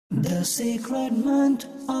The sacred month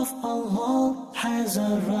of Allah has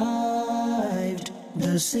arrived.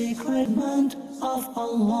 The sacred month of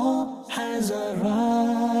Allah has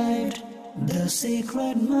arrived. The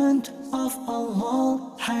sacred month of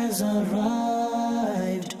Allah has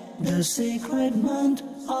arrived. The sacred month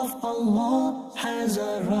of Allah has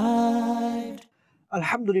arrived.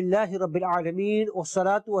 Alhamdulillahi Rabbil Alameen,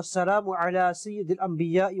 wassalatu wassalamu ala Sayyidil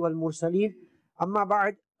Anbiya'i wal Mursaleen, amma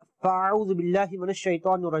ba'd, fa'a'udhu billahi minash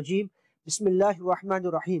shaitanir rajim, bismillahir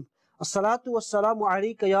rahmanir rahim. As-salatu wassalamu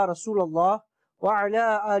alayka ya Rasulallah, wa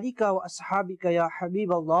ala alika wa ashabika ya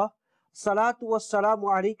Habiballah. As-salatu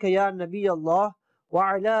wassalamu alayka ya Nabiyallah,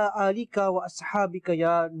 wa ala alika wa ashabika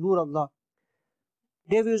ya Nurallah.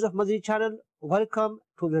 Dear viewers of Madani Channel, welcome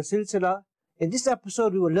to the silsila. In this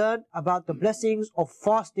episode, we will learn about the blessings of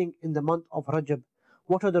fasting in the month of Rajab.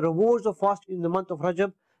 What are the rewards of fasting in the month of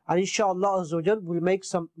Rajab? And inshallah we'll make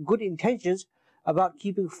some good intentions about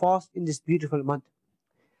keeping fast in this beautiful month.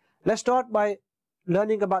 Let's start by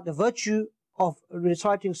learning about the virtue of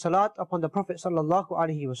reciting salat upon the Prophet sallallahu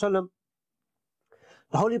alaihi wasallam.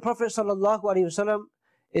 The Holy Prophet sallallahu alaihi wasallam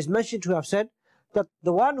is mentioned to have said that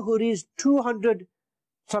the one who reads 200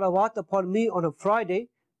 salawat upon me on a Friday,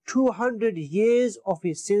 200 years of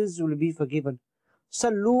his sins will be forgiven.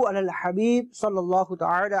 Sallu ala al-Habib sallallahu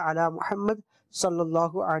ta'ala ala Muhammad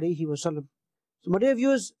sallallahu alayhi wa sallam. So my dear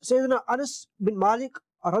viewers, Sayyidina Anas bin Malik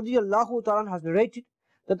radiyallahu ta'ala has narrated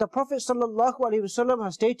that the Prophet sallallahu alayhi wa sallam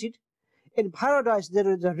has stated, in paradise there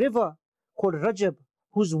is a river called Rajab,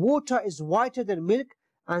 whose water is whiter than milk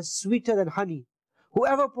and sweeter than honey.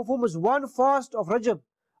 Whoever performs one fast of Rajab,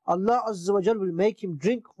 Allah Azza wa Jal will make him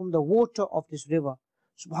drink from the water of this river.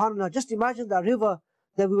 Subhanallah, just imagine the river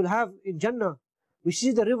that we will have in Jannah. We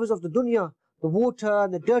see the rivers of the dunya, the water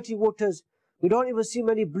and the dirty waters. We don't even see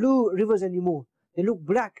many blue rivers anymore. They look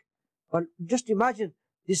black. But just imagine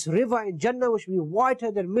this river in Jannah which will be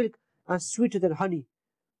whiter than milk and sweeter than honey.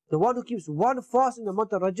 The one who keeps one fast in the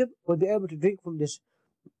month of Rajab will be able to drink from this.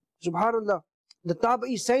 Subhanallah. The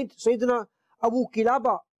Tabi'i saint, Sayyidina Abu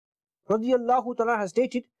Kilaba radiyallahu ta'ala has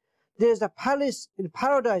stated, there is a palace in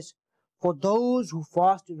paradise for those who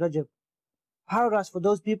fast in Rajab. Paradise for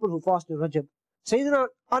those people who fast in Rajab. Sayyidina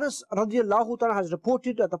Anas radiyallahu ta'ala has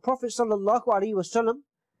reported that the Prophet sallallahu alaihi wasallam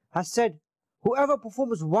has said, whoever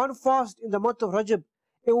performs one fast in the month of Rajab,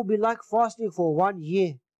 it will be like fasting for 1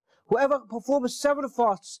 year. Whoever performs 7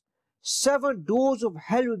 fasts, 7 doors of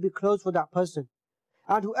hell will be closed for that person.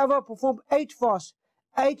 And whoever performs 8 fasts,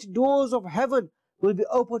 8 doors of heaven will be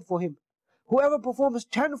opened for him. Whoever performs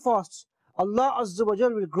 10 fasts, Allah Azza wa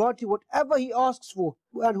Jal will grant you whatever he asks for.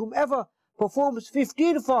 And whomever performs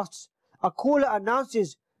 15 fasts, a caller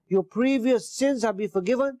announces, your previous sins have been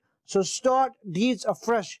forgiven, so start deeds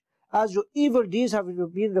afresh, as your evil deeds have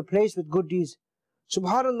been replaced with good deeds.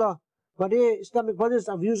 Subhanallah, my dear Islamic brothers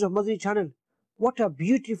and viewers of Madani Channel, what a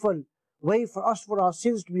beautiful way for us for our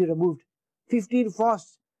sins to be removed. 15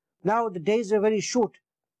 fasts. Now the days are very short.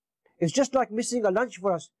 It's just like missing a lunch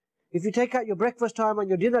for us. If you take out your breakfast time and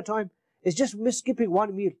your dinner time, it's just skipping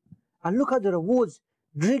 1 meal. And look at the rewards,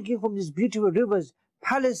 drinking from these beautiful rivers,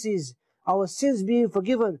 palaces, our sins being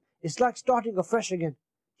forgiven. It's like starting afresh again,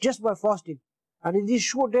 just by fasting. And in these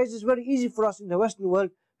short days, it's very easy for us in the Western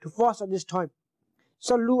world to fast at this time.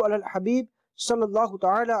 Sallu ala al-Habib, sallallahu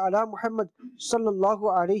ta'ala ala Muhammad, sallallahu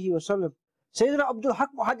alayhi wa sallam. Sayyidina Abdul Haq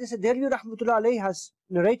Muhaddis Ad-Delhi rahmatullah alayhi has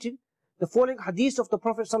narrated the following hadith of the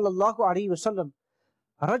Prophet sallallahu alayhi wa sallam.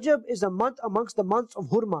 Rajab is a month amongst the months of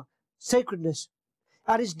Hurma, sacredness,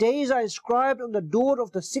 and its days are inscribed on the door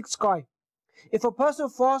of the 6th sky. If a person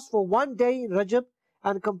fasts for 1 day in Rajab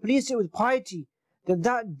and completes it with piety, then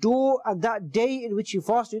that door and that day in which he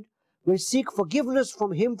fasted will seek forgiveness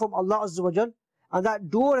from him from Allah Azza wa Jal, and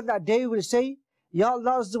that door and that day will say, Ya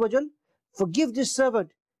Allah Azza wa Jal, forgive this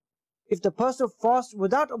servant. If the person fasts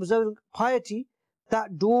without observing piety,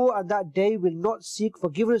 that door and that day will not seek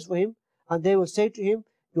forgiveness for him, and they will say to him,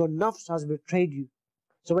 your nafs has betrayed you.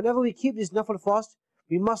 So whenever we keep this nafal fast,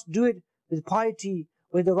 we must do it with piety,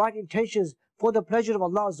 with the right intentions, for the pleasure of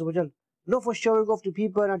Allah Azza wa Jal. Not for showing off to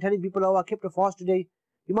people and telling people, oh, I kept a fast today.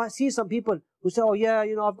 You might see some people who say, oh yeah,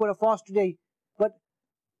 I've got a fast today. But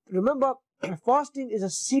remember, fasting is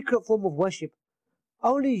a secret form of worship.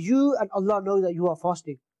 Only you and Allah know that you are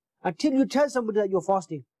fasting. Until you tell somebody that you're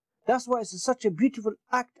fasting. That's why it's such a beautiful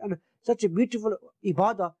act and such a beautiful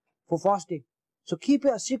ibadah for fasting. So keep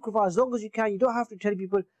it a secret for as long as you can. You don't have to tell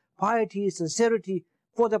people. Piety, sincerity,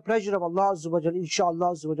 for the pleasure of Allah Azza wa Jal,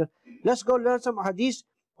 inshallah Azza wa Jal. Let's go learn some hadith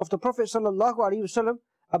of the Prophet sallallahu alaihi wasallam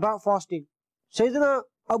about fasting. Sayyidina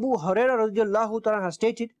Abu Hurairah radiyallahu ta'ala has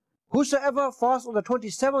stated Whosoever fasts on the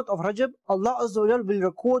 27th of Rajab, Allah Azza wa Jal will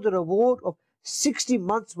record the reward of 60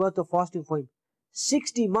 months worth of fasting for him.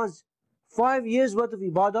 60 months, 5 years worth of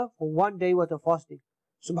ibadah for 1 day worth of fasting.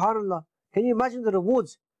 Subhanallah. Can you imagine the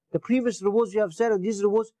rewards? The previous rewards we have said and these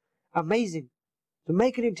rewards, amazing. So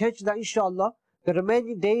make an intention that inshallah, the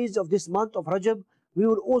remaining days of this month of Rajab, we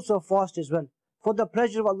will also fast as well. For the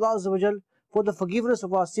pleasure of Allah Azza wa Jal, for the forgiveness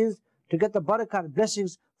of our sins, to get the barakah and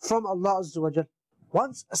blessings from Allah Azza wa Jal.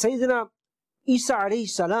 Once Sayyidina Isa alayhi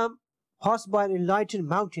salam passed by an enlightened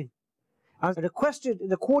mountain and requested in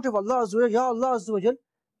the court of Allah Azza wa Jal, Ya Allah Azza wa Jal,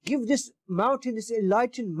 give this mountain, this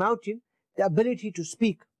enlightened mountain, the ability to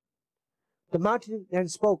speak. The mountain then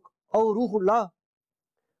spoke, O Ruhullah,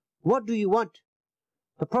 what do you want?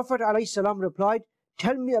 The Prophet alayhi salam replied,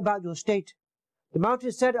 tell me about your state. The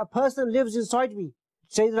mountain said, a person lives inside me.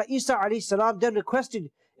 Sayyidina Isa alayhi salam then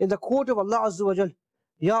requested in the court of Allah Azza wa Jal,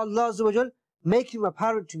 Ya Allah Azza wa Jal, make him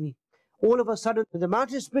apparent to me. All of a sudden, the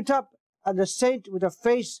mountain split up and the saint with a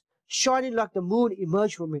face shining like the moon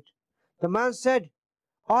emerged from it. The man said,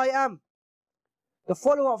 I am the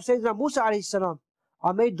follower of Sayyidina Musa alayhi salam.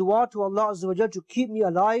 I made dua to Allah Azza wa Jal to keep me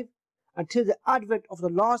alive until the advent of the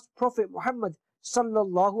last Prophet Muhammad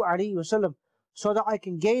sallallahu alayhi wasallam, so that I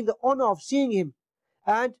can gain the honor of seeing him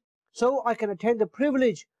and so I can attain the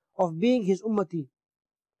privilege of being his ummati.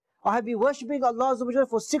 I have been worshipping Allah Azza wa Jal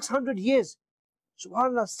for 600 years.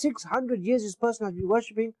 Subhanallah, 600 years this person has been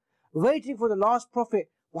worshipping, waiting for the last Prophet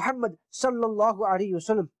Muhammad sallallahu alayhi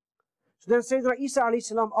wasallam. So then Sayyidina Isa alayhi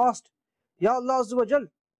salam asked, Ya Allah Azza wa Jal,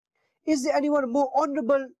 is there anyone more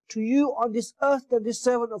honorable to you on this earth than this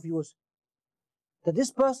servant of yours? That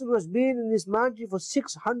this person who has been in this mountain for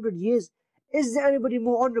 600 years, is there anybody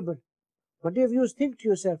more honorable? My dear viewers, think to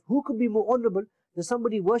yourself, who could be more honorable than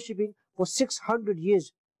somebody worshipping for 600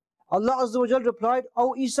 years? Allah Azza wa Jal replied,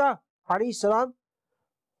 O Isa alayhi salam,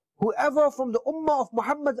 whoever from the ummah of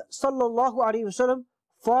Muhammad sallallahu alayhi wasallam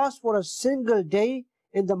fasts for a single day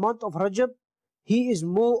in the month of Rajab, he is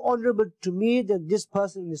more honorable to me than this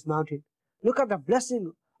person in this mountain. Look at the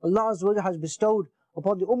blessing Allah Azza wa Jal has bestowed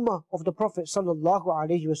upon the ummah of the Prophet sallallahu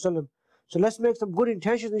alayhi wasallam. So let's make some good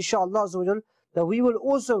intentions inshallah Azza wa Jal, that we will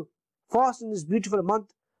also fast in this beautiful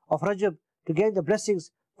month of Rajab to gain the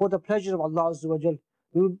blessings for the pleasure of Allah Azza wa Jal.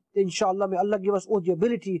 We will, inshallah, may Allah give us all the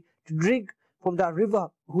ability to drink from that river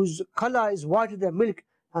whose color is whiter than milk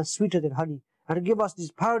and sweeter than honey, and to give us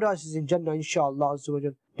these paradises in Jannah, inshallah Azza wa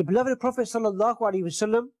Jal. The beloved Prophet sallallahu alaihi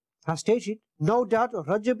wasallam has stated, no doubt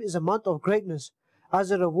Rajab is a month of greatness, as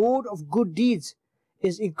the reward of good deeds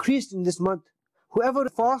is increased in this month. Whoever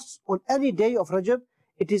fasts on any day of Rajab,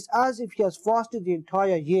 it is as if he has fasted the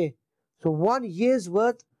entire year. So 1 year's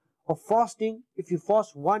worth of fasting if you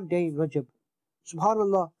fast 1 day in Rajab.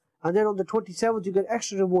 Subhanallah. And then on the 27th you get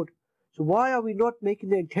extra reward. So why are we not making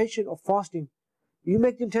the intention of fasting? You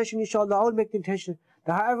make the intention, inshallah, I will make the intention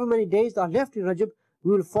that however many days are left in Rajab,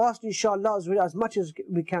 we will fast, inshallah, as much as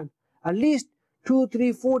we can. At least 2,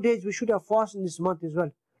 3, 4 days we should have fasted in this month as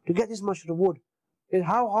well, to get this much reward. And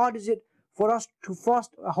how hard is it for us to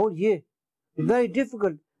fast a whole year? It's very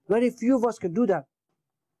difficult. Very few of us can do that.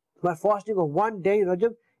 But fasting of 1 day in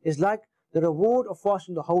Rajab is like the reward of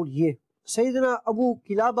fasting the whole year. Sayyidina Abu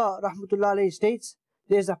Kilaba rahmatullah alayhi states,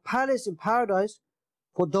 there is a palace in paradise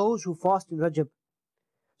for those who fast in Rajab.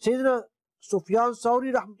 Sayyidina Sufyan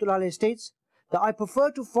Sawri rahmatullah alayhi states that I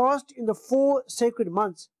prefer to fast in the 4 sacred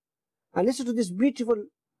months. And listen to this beautiful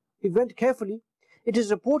event carefully. It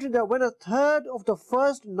is reported that when a third of the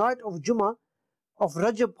first night of Jummah of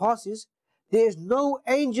Rajab passes, there is no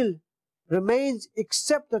angel remains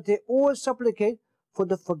except that they all supplicate for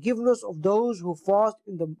the forgiveness of those who fast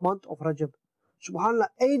in the month of Rajab. Subhanallah,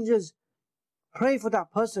 angels pray for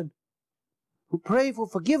that person, who pray for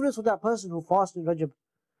forgiveness for that person who fasts in Rajab.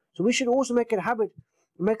 So we should also make a habit,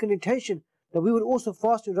 make an intention that we will also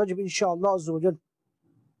fast in Rajab, inshallah Azza wa Jal.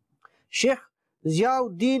 Sheikh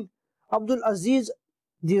Ziauddin Abdul Aziz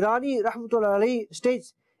Dirani rahmatullah alayhi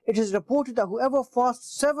states, it is reported that whoever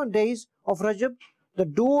fasts 7 days of Rajab, the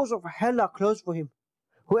doors of hell are closed for him.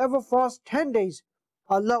 Whoever fasts 10 days,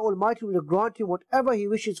 Allah Almighty will grant him whatever he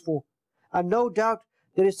wishes for. And no doubt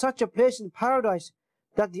there is such a place in paradise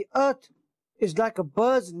that the earth is like a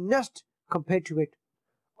bird's nest compared to it.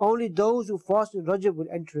 Only those who fast in Rajab will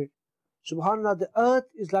enter it. Subhanallah, the earth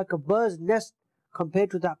is like a bird's nest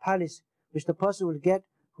compared to that palace which the person will get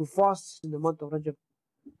who fasts in the month of Rajab.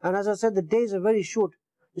 And as I said, the days are very short.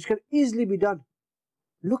 This can easily be done.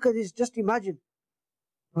 Look at this, just imagine.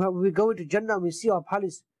 When we go into Jannah and we see our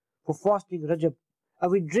palace for fasting Rajab,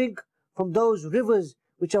 and we drink from those rivers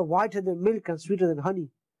which are whiter than milk and sweeter than honey.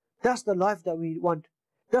 That's the life that we want.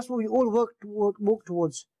 That's what we all work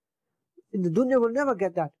towards. in the dunya we'll never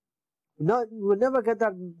get that. We'll never get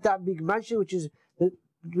that big mansion which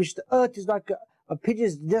the earth is like a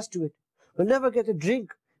pigeon's nest to it. We'll never get a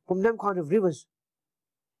drink from them kind of rivers.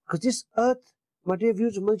 Because this earth, my dear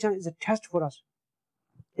viewers of Madani Channel, is a test for us.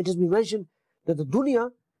 It has been mentioned that the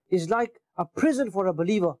dunya is like a prison for a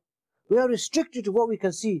believer. We are restricted to what we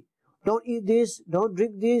can see. Don't eat this, don't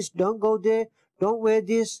drink this, don't go there, don't wear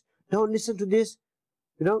this, don't listen to this.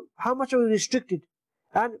 How much are we restricted?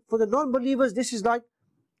 And for the non-believers, this is like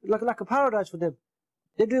a paradise for them.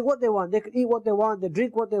 They're doing what they want. They can eat what they want, they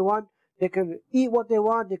drink what they want, they can eat what they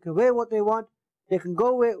want, they can wear what they want, they can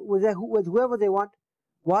go with whoever they want.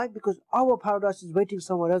 Why? Because our paradise is waiting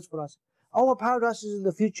somewhere else for us. Our paradise is in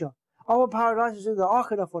the future. Our paradise is in the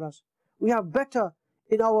akhirah for us. We have better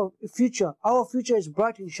in our future. Our future is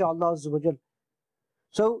bright, inshaAllah Azza wa Jal.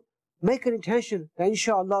 So make an intention that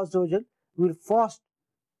inshaAllah Azza wa Jal we'll fast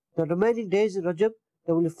the remaining days in Rajab,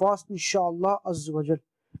 that we'll fast inshaAllah Azza wa Jal.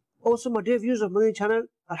 Also, my dear viewers of Madani Channel,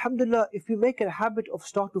 alhamdulillah, if we make a habit of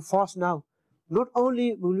start to fast now, not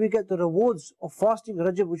only will we get the rewards of fasting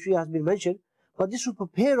Rajab, which has been mentioned, but this will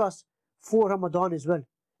prepare us for Ramadan as well.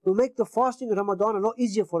 It will make the fasting in Ramadan a lot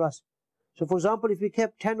easier for us. So for example, if we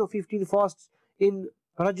kept 10 or 15 fasts in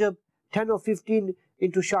Rajab, 10 or 15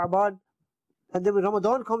 into Sha'ban, and then when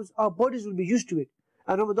Ramadan comes, our bodies will be used to it.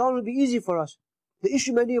 And Ramadan will be easy for us. The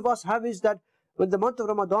issue many of us have is that when the month of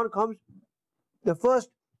Ramadan comes, the first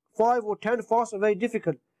 5 or 10 fasts are very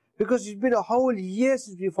difficult. Because it's been a whole year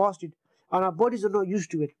since we fasted, and our bodies are not used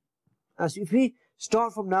to it. As if we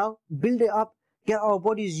start from now, build it up, get our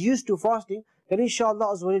bodies used to fasting, then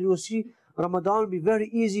inshallah as well, you will see Ramadan will be very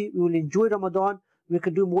easy. We will enjoy Ramadan. We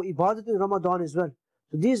can do more ibadat in Ramadan as well.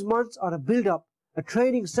 So these months are a build-up, a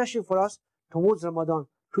training session for us towards Ramadan,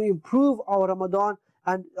 to improve our Ramadan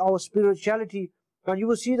and our spirituality. And you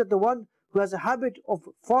will see that the one who has a habit of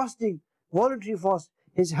fasting, voluntary fast,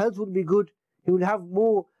 his health will be good. He will have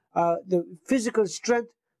more the physical strength.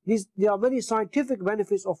 There are many scientific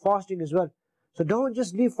benefits of fasting as well. So don't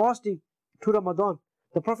just leave fasting to Ramadan.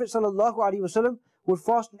 The Prophet ﷺ would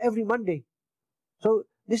fast every Monday. So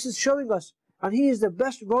this is showing us, and he is the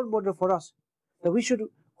best role model for us, that we should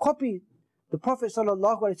copy the Prophet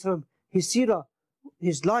ﷺ, his seerah,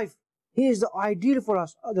 his life. He is the ideal for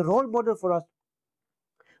us, the role model for us.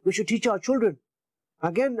 We should teach our children.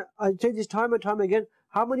 Again, I say this time and time again,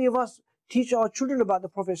 how many of us teach our children about the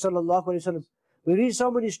Prophet ﷺ? We read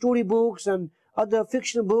so many story books and other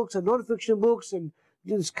fiction books and non-fiction books and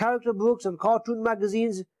these character books and cartoon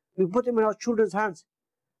magazines. We put them in our children's hands.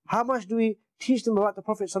 How much do we teach them about the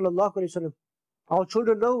Prophet ﷺ? Our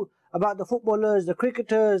children know about the footballers, the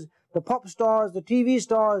cricketers, the pop stars, the TV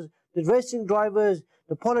stars, the racing drivers,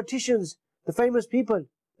 the politicians, the famous people,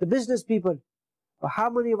 the business people. But how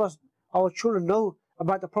many of us, our children, know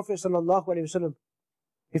about the Prophet ﷺ?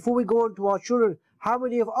 Before we go on to our children, how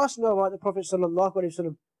many of us know about the Prophet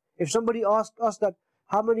ﷺ? If somebody asks us that,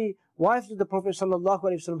 how many wives did the Prophet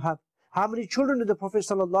ﷺ have? How many children did the Prophet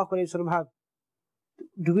ﷺ have?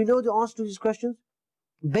 Do we know the answer to these questions?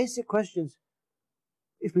 Basic questions.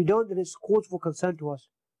 If we don't, then it's cause for concern to us.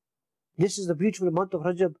 This is the beautiful month of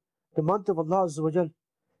Rajab, the month of Allah Azza wa Jal.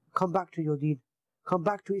 Come back to your deen. Come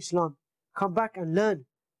back to Islam. Come back and learn.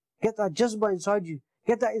 Get that jazba inside you.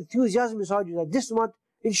 Get that enthusiasm inside you. That this month,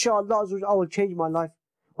 inshallah, I will change my life.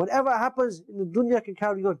 Whatever happens in the dunya can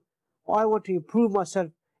carry on. I want to improve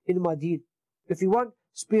myself in my deen. If you want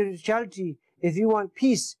spirituality, if you want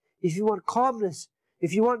peace, if you want calmness,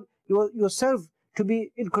 if you want yourself to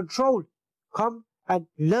be in control, come and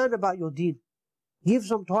learn about your deen. Give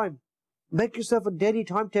some time. Make yourself a daily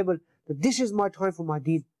timetable that this is my time for my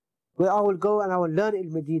deen, where I will go and I will learn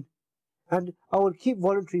ilm deen. And I will keep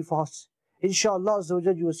voluntary fasts. Inshallah,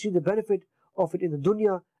 you will see the benefit of it in the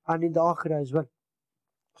dunya and in the akhirah as well.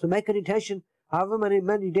 So make an intention, however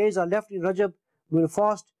many days are left in Rajab, we will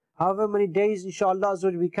fast. However many days, inshallah,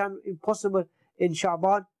 we can, if possible, in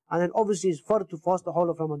Sha'ban. And then obviously it's further to fast the whole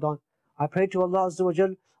of Ramadan. I pray to Allah Azza wa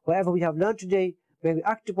Jal, whatever we have learned today, may we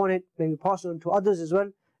act upon it, may we pass it on to others as well.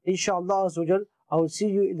 Inshallah Azza wa Jal, I will see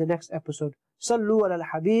you in the next episode. Sallu ala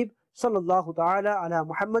al-Habib, sallallahu ta'ala ala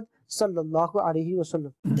Muhammad, sallallahu alayhi wa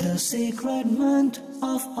sallam. The sacred month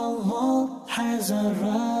of Allah has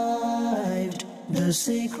arrived. The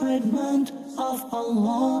sacred month of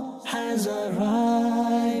Allah has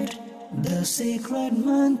arrived. The sacred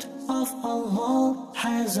month of Allah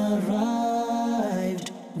has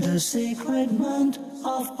arrived. The sacred month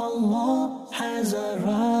of Allah has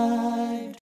arrived.